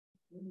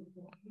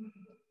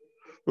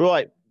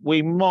Right,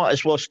 we might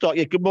as well start.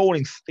 Yeah, good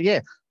morning.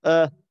 Yeah,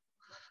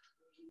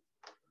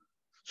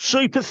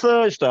 Super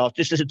Thursday. I've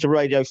just listened to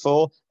Radio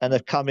 4 and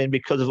they've come in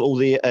because of all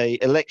the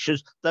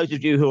elections. Those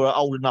of you who are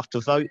old enough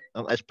to vote,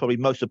 that's probably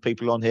most of the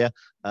people on here,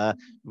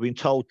 we've been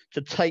told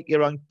to take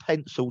your own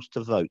pencils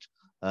to vote.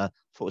 Thought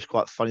it was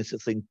quite funny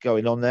thing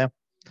going on there.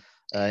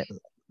 Uh,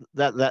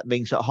 that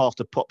means that half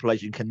the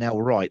population can now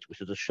write,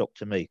 which is a shock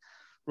to me.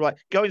 Right,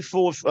 going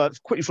forward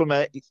quickly from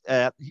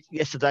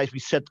yesterday, as we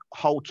said,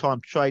 whole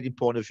time trading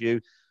point of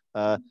view,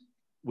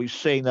 we've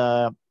seen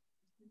a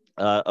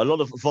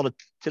lot of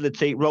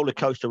volatility, roller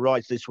coaster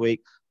rides this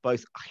week,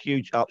 both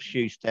huge ups,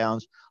 huge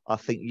downs. I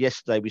think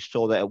yesterday we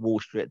saw that at Wall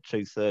Street at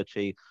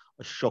 2:30,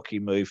 a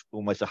shocking move,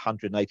 almost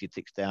 180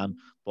 ticks down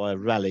by a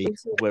rally,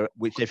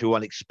 which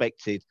everyone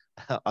expected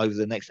over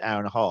the next hour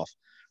and a half.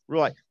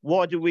 Right,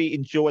 why do we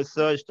enjoy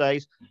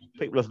Thursdays?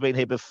 People have been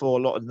here before.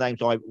 A lot of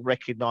names I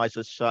recognise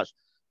as such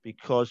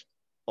because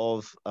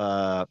of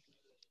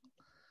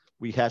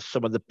we have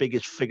some of the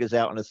biggest figures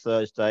out on a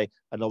Thursday,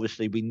 and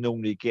obviously we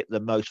normally get the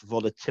most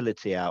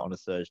volatility out on a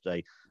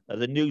Thursday.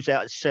 The news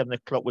out at 7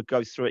 o'clock. We'll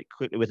go through it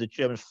quickly. With the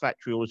German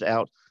factory orders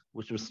out,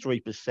 which was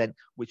 3%,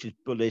 which is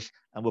bullish,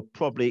 and we'll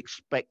probably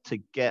expect to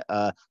get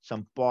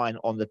some buying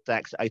on the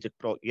DAX at 8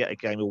 o'clock. Yet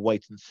again, we'll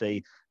wait and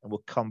see, and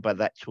we'll come back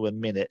that to a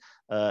minute.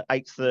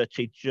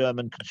 8:30,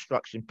 German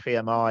construction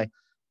PMI.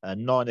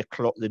 9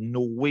 o'clock, the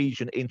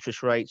Norwegian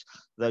interest rates.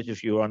 Those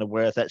of you who are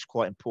unaware, that's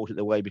quite important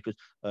the way because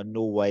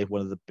Norway,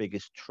 one of the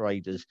biggest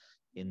traders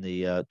in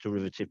the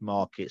derivative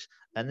markets,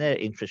 and their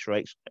interest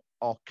rates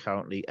are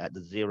currently at the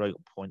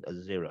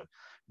 0.0.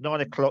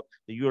 9 o'clock,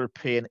 the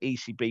European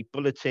ECB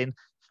bulletin,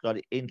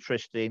 slightly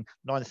interesting.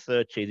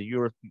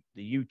 9:30,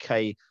 the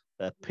UK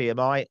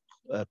PMI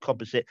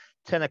composite.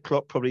 10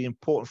 o'clock, probably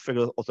important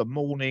figure of the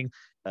morning,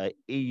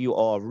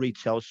 EUR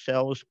retail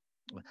sales.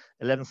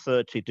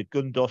 11:30, the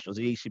Gundos of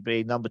the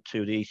ECB, number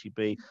 2 of the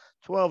ECB.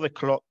 12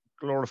 o'clock,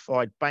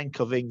 glorified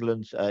Bank of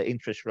England's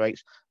interest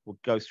rates. We'll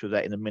go through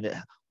that in a minute,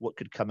 what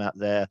could come out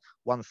there.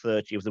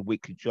 1:30 of the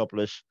weekly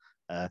jobless.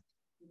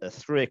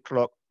 3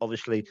 o'clock,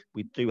 obviously,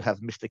 we do have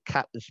Mr.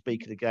 Kaplan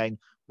speaking again.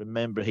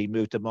 Remember, he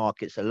moved the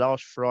markets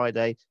last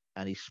Friday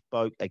and he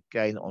spoke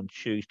again on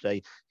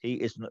Tuesday. He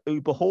is an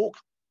Uber hawk,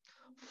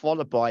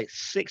 followed by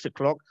 6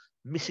 o'clock,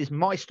 Mrs.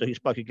 Meister, who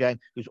spoke again,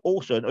 who's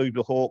also an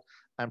Uber hawk,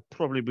 and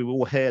probably we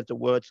will hear the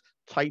words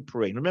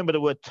tapering. Remember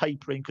the word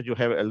tapering because you'll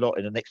hear it a lot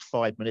in the next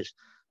 5 minutes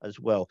as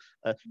well.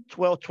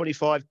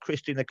 12:25,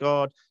 Christine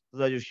Lagarde. For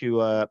those of you who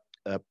are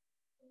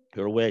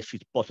aware, she's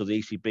boss of the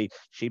ECB.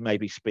 She may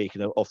be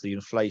speaking of the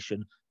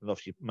inflation and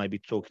obviously maybe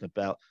talking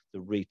about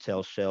the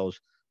retail sales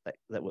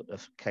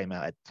that came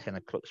out at 10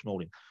 o'clock this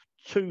morning.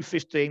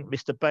 2:15,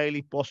 Mr.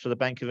 Bailey, boss of the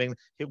Bank of England,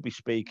 he'll be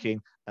speaking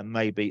and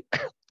maybe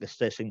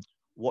assessing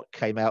what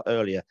came out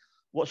earlier.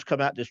 What's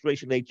come out just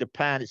recently,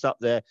 Japan, it's up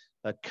there.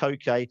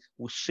 Koike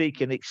will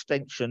seek an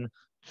extension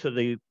to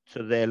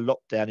their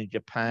lockdown in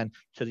Japan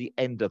to the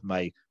end of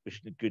May, which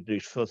is good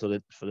news for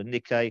the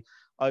Nikkei.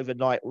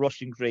 Overnight,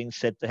 Ross and Green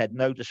said they had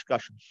no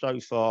discussion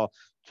so far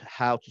to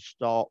how to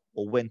start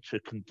or when to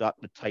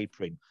conduct the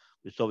tapering,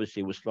 which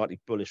obviously was slightly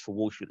bullish for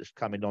Wall Street that's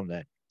coming on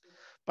there.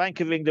 Bank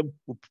of England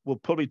will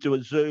probably do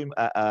a Zoom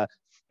at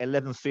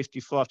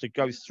 11:55 to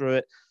go through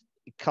it.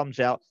 It comes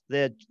out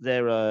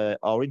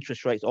our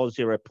interest rates are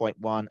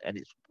 0.1, and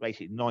it's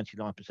basically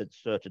 99%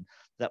 certain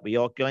that we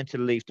are going to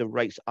leave the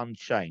rates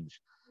unchanged.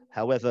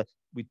 However,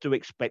 we do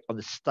expect on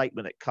the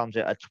statement that comes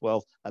out at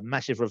 12 a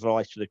massive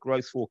revise to the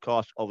growth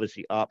forecast,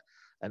 obviously up,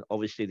 and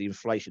obviously the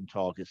inflation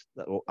targets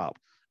that are up.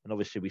 And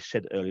obviously, we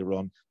said earlier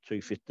on,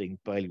 2:15,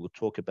 Bailey will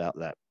talk about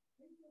that.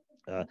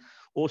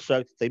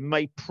 Also, they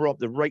may prompt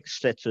the rate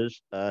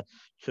setters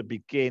to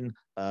begin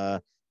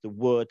the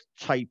word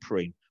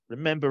tapering.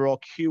 Remember, our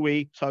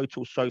QE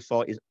total so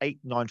far is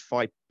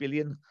 895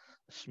 billion,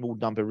 a small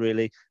number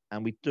really,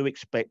 and we do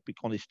expect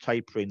on this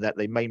tapering that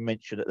they may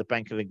mention that the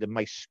Bank of England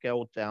may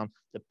scale down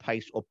the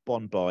pace of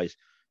bond buys,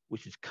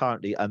 which is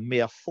currently a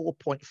mere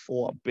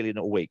 4.4 billion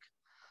a week.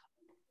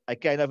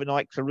 Again,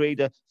 overnight,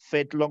 Clarida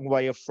fed long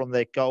way from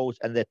their goals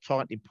and their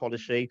tightening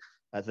policy.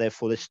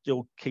 Therefore, they're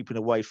still keeping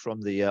away from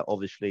the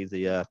obviously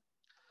the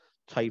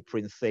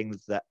tapering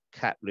things that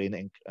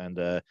Kaplan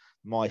and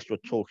Meister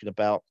are talking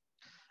about.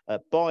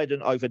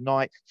 Biden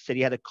overnight said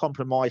he had a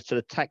compromise to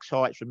the tax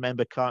hikes.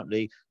 Remember,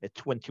 currently they're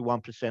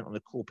 21% on the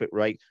corporate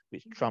rate,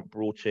 which Trump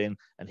brought in,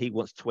 and he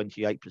wants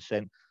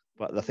 28%.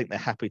 But I think they're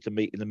happy to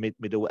meet in the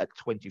middle at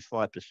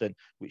 25%,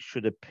 which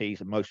should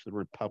appease most of the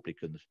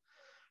Republicans.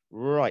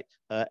 Right.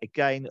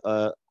 Again,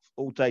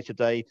 all day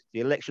today,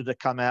 the elections have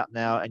come out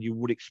now, and you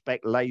would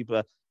expect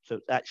Labour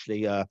to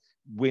actually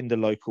win the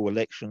local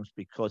elections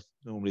because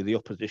normally the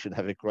opposition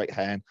have a great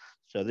hand.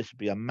 So this would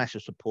be a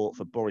massive support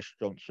for Boris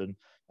Johnson,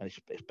 and it's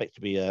expected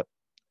to be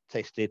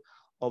tested.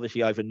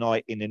 Obviously,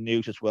 overnight in the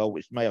news as well,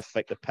 which may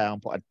affect the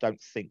pound, but I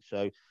don't think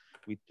so.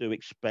 We do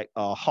expect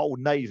our whole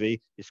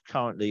navy is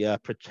currently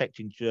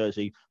protecting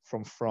Jersey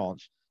from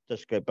France.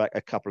 Let's go back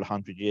a couple of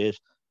hundred years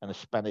and the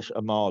Spanish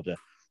Armada.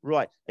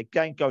 Right,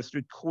 again, go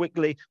through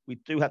quickly. We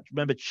do have to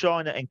remember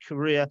China and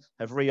Korea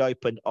have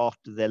reopened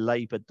after their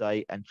Labour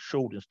Day and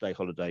Children's Day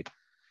holiday.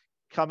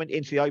 Coming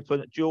into the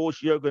open,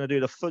 George, you're going to do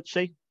the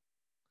FTSE.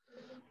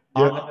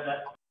 Yeah.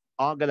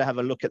 I'm going to have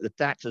a look at the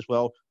DAX as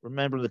well.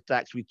 Remember, the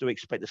DAX, we do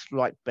expect a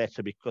slight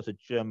better because the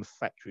German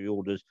factory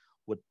orders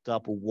were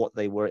double what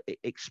they were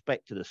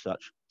expected as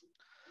such.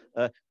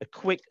 A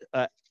quick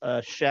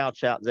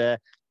shout out there.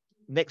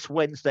 Next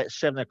Wednesday at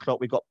 7 o'clock,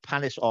 we've got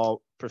Panis, our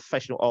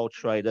professional oil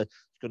trader, is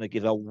going to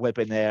give a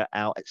webinar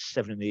out at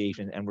 7 in the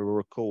evening, and we'll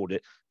record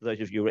it. For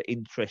those of you who are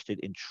interested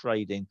in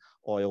trading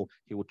oil,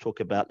 he will talk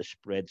about the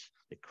spreads,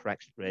 the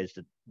crack spreads,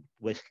 the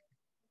West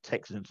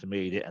Texas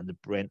Intermediate, and the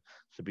Brent.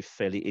 So it'll be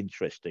fairly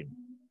interesting.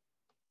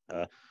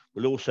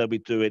 We'll also be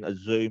doing a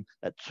Zoom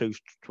at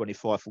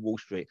 2:25 for Wall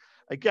Street.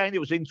 Again, it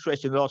was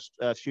interesting the last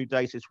few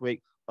days this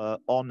week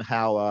on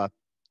how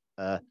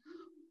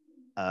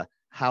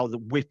the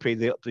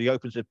whippy the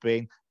opens have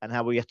been and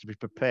how we have to be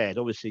prepared.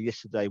 Obviously,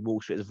 yesterday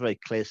Wall Street was a very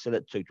clear sell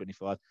at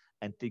 225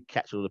 and did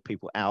catch all the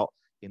people out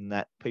in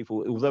that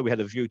people, although we had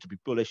a view to be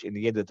bullish, in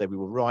the end of the day we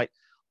were right.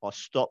 Our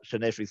stops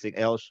and everything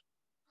else.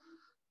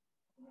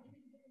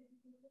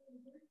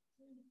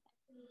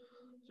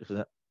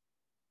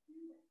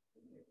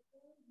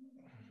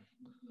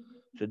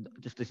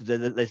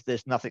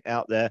 There's nothing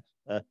out there.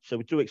 So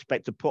we do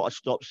expect to put our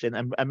stops in.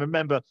 And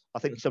remember, I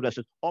think somebody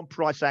said on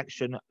price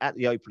action at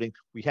the opening,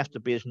 we have to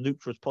be as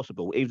neutral as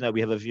possible, even though we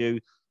have a view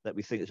that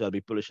we think it's going to be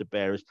bullish or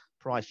bearish.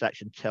 Price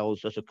action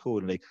tells us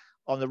accordingly.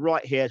 On the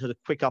right here, so the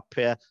quick up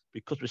here,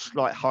 because we're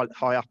slight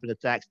high up in the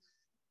DAX,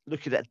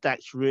 looking at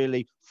DAX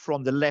really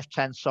from the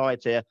left-hand side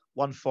here,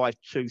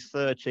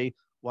 152.30,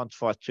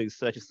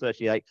 152.30,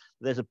 38.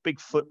 There's a big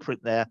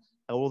footprint there.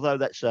 And although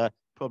that's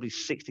probably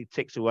 60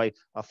 ticks away,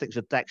 I think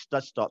the DAX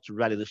does start to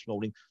rally this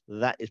morning.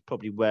 That is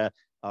probably where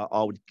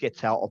I would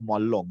get out of my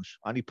longs.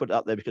 I only put it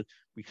up there because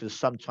we can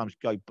sometimes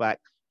go back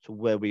to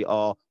where we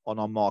are on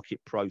our market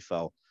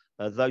profile.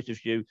 Those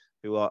of you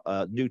who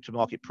are new to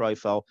market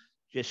profile,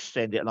 just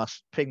send it and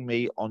ping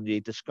me on the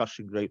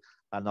discussion group,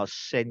 and I'll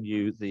send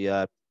you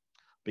the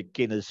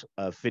beginners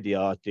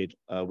video I did,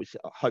 which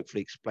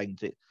hopefully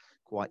explains it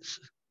quite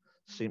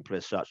simply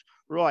as such.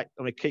 Right,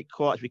 I'm going to keep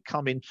quiet as we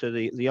come into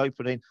the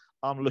opening.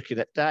 I'm looking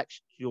at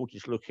DAX. George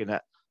is looking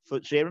at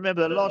FTSE.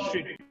 Remember,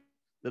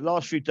 the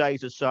last few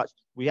days as such,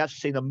 we have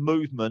seen a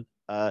movement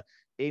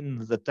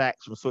in the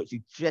DAX and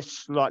FTSE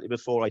just slightly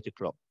before 8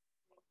 o'clock.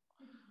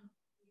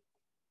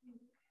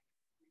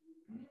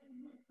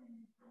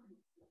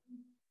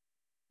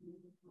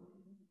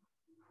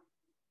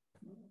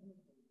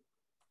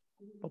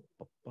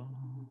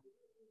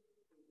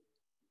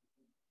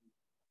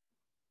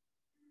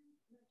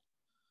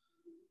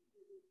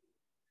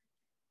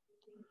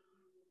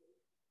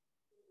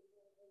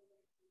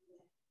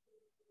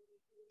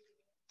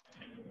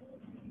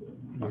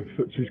 No,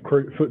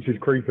 FTSE's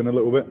creeping a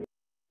little bit.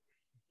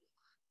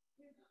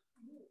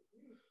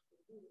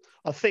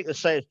 I think to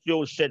say, as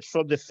George said,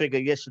 from the figure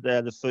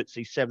yesterday, the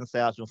FTSE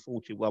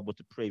 7,041 was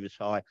the previous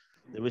high.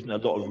 There isn't a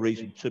lot of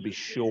reason to be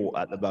short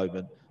at the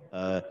moment,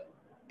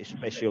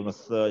 especially on a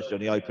Thursday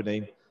on the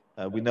opening.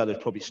 We know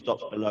there's probably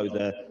stops below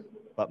there,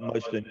 but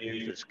most of the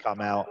news that's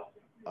come out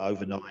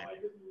overnight,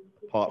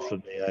 apart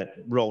from the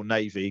Royal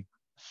Navy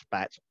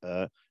spat,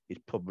 is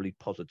probably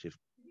positive.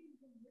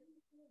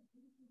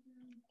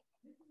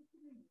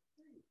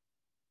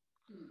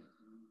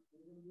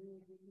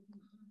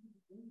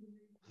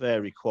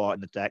 Very quiet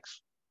in the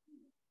DAX.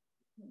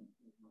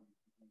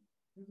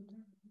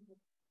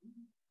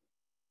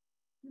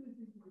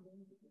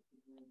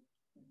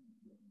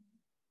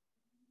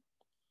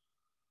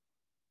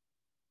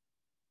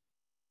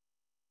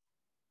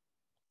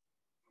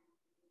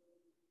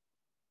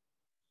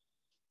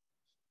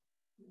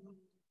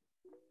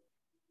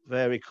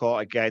 Very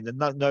quiet again.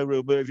 No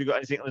real move. You got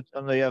anything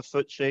on the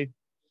FTSE?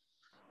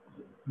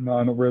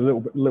 No, not really.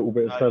 A little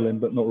bit of selling,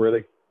 but not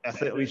really. I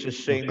think we've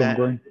just seen that.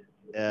 Green.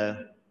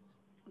 Yeah.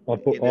 I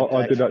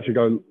did actually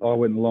go. I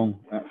went long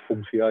at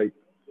 48.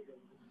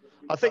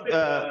 I think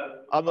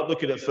I'm not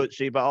looking at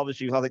FTSE, but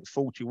obviously I think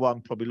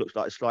 41 probably looks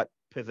like a slight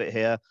pivot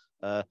here.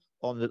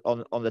 On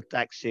the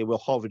DAX here, we're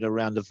hovering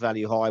around the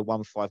value high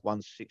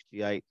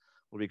 151.68.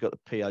 Well, we've got the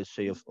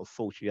POC of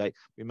 48.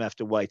 We may have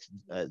to wait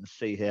and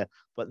see here,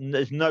 but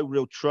there's no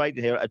real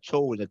trading here at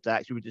all in the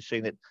DAX. We've just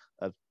seen it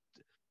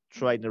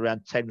trading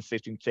around 10,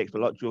 15 ticks.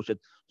 But like George said,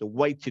 the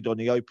weighted on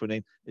the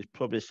opening is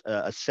probably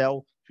a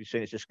sell. If you've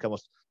seen it's just come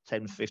off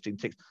 10, 15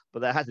 ticks, but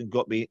that hasn't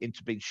got me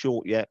into being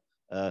short yet.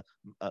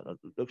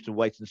 Look to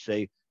wait and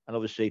see. And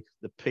obviously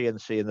the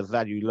PNC and the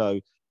value low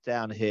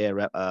down here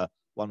at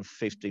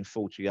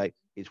 115.48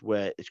 is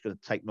where it's going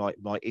to take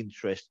my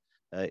interest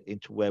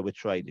into where we're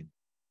trading.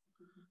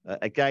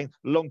 Again,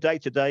 long day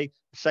today,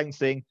 same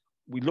thing.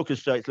 We look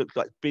as though it looks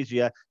like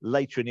busier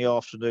later in the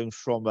afternoon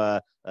from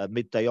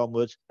midday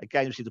onwards.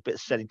 Again, we see the bit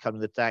of selling coming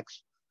in the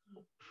DAX.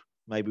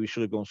 Maybe we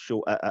should have gone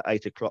short at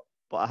 8 o'clock,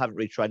 but I haven't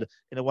retraded.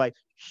 In a way,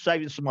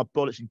 saving some of my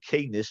bullets and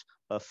keenness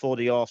for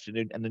the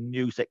afternoon and the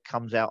news that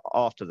comes out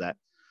after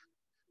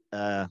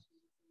that.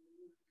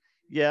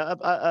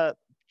 Yeah,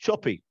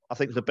 choppy, I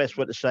think is the best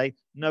word to say.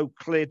 No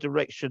clear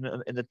direction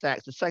in the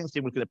DAX. The same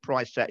thing looking at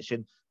price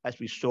action as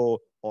we saw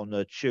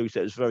on Tuesday.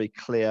 It was very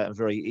clear and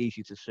very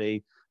easy to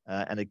see.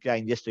 And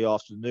again, yesterday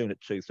afternoon at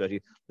 2:30,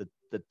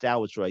 the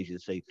Dow was very easy to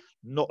see.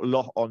 Not a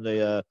lot on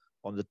the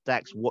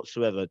DAX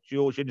whatsoever.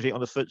 George, anything on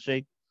the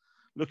FTSE?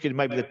 Looking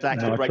maybe the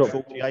DAX to break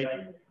 48.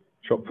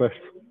 Chop fest.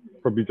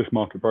 Probably just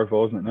market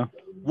profile, isn't it now?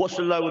 What's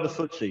the low of the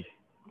FTSE?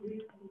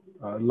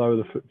 Low of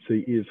the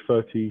FTSE is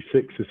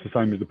 36. It's the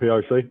same as the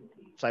POC.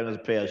 Same as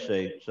the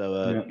POC.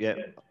 So yeah,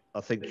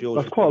 I think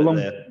George. That's quite a long.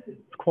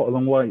 It's quite a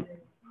long way.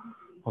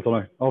 I don't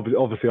know.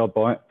 Obviously, I'd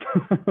buy it.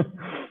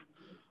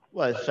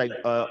 Well,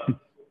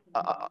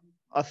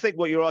 I think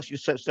what you're asking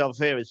yourself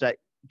here is that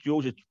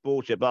George has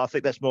bought it, but I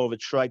think that's more of a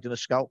trade than a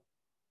scalp.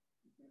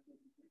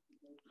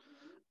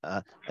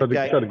 Had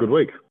a good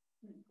week.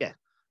 Yeah.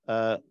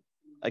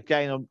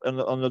 Again,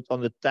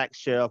 on the DAX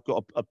share, I've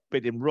got a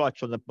bidding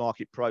right on the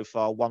market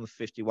profile,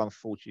 150,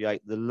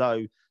 148. The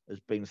low has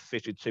been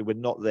 52. We're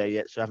not there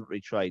yet, so I haven't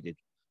retraded.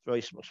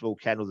 Very small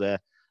candle there.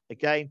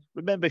 Again,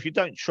 remember, if you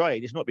don't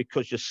trade, it's not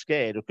because you're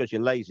scared or because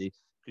you're lazy,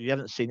 because you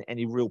haven't seen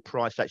any real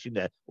price action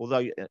there.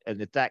 Although in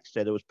the DAX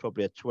there was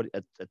probably a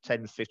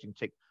 10, 15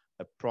 tick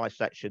of price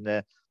action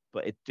there,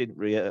 but it didn't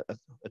really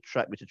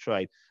attract me to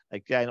trade.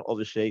 Again,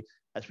 obviously,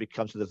 as we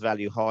come to the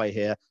value high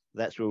here,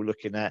 that's what we're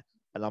looking at.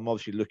 And I'm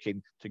obviously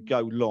looking to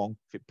go long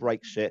if it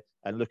breaks it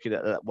and looking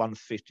at that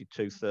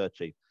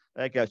 152.30.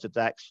 There goes the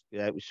DAX.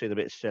 Yeah, we've seen a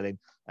bit of selling.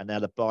 And now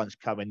the buying's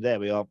coming. There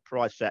we are.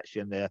 Price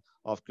action there.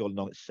 I've gone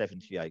long at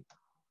 78.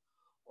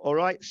 All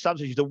right.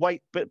 Sometimes you have to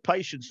wait, bit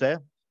patience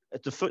there.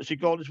 Has the FTSE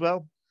gone as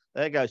well?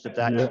 There goes the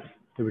DAX. Yeah,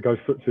 here we go,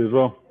 FTSE as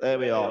well. There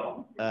we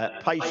are.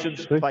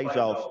 Patience pays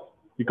off.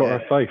 You got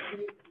that faith.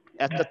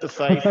 That's the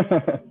faith.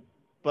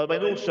 But I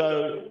mean,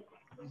 also,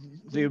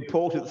 the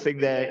important thing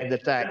there in the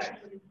DAX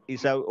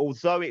is that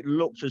although it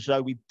looked as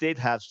though we did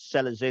have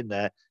sellers in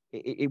there,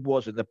 it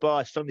wasn't. The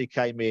buyer suddenly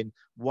came in,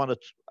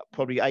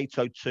 probably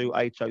 802,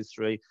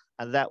 803,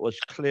 and that was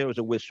clear as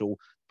a whistle.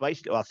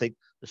 Basically, I think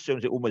as soon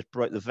as it almost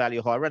broke the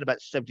value high, around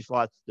about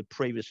 75, the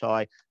previous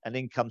high, and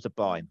in comes the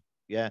buying.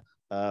 Yeah.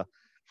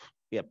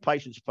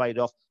 Patience paid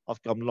off.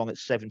 I've gone long at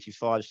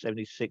 75,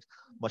 76.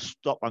 My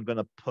stop I'm going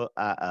to put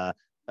at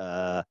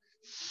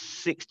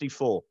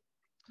 64,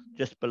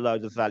 just below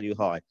the value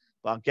high.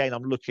 But again,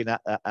 I'm looking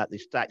at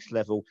this DAX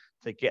level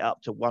to get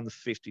up to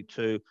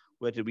 152.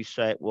 Where did we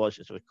say it was?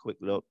 Let's have a quick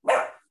look.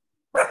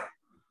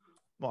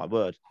 My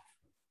word.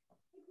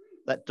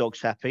 That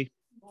dog's happy.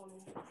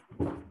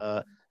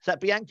 Is that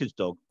Bianca's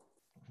dog?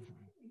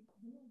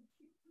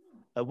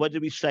 Where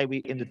did we say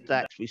in the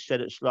DAX? We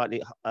said it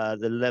slightly,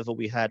 the level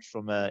we had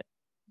from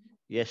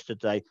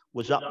yesterday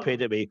was up here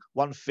to be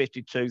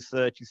 152,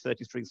 30,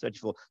 33,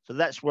 34. So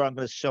that's where I'm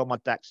going to sell my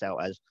DAX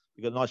out as.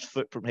 We've got a nice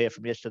footprint here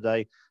from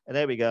yesterday. And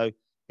there we go.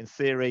 In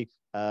theory,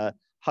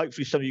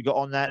 hopefully some of you got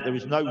on that. There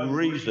is no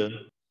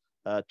reason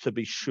to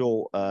be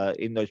short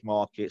in those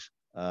markets.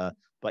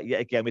 But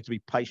yet again, we have to be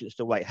patient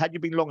to wait. Had you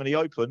been long in the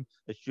open,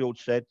 as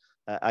George said,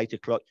 at 8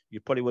 o'clock, you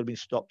probably would have been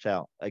stopped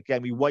out.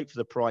 Again, we wait for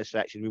the price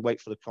action. We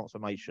wait for the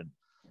confirmation.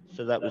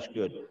 So that was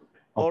good.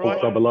 All right.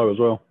 Double low as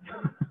well.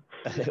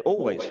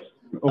 Always.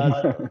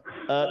 We'll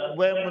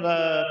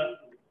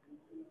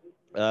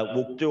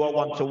do our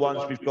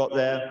one-to-ones we've got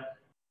there.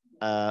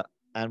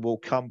 And we'll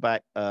come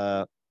back,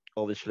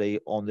 obviously,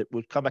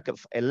 we'll come back at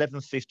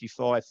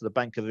 11:55 for the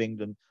Bank of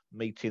England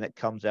meeting that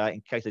comes out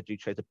in case they do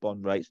change the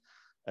bond rates.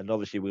 And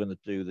obviously, we're going to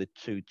do the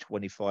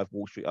 225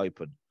 Wall Street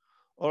Open.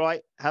 All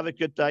right. Have a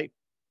good day.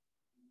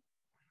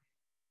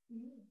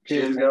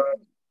 Cheers.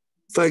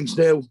 Thanks,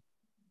 Neil.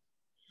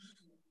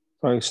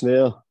 Thanks,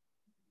 Neil.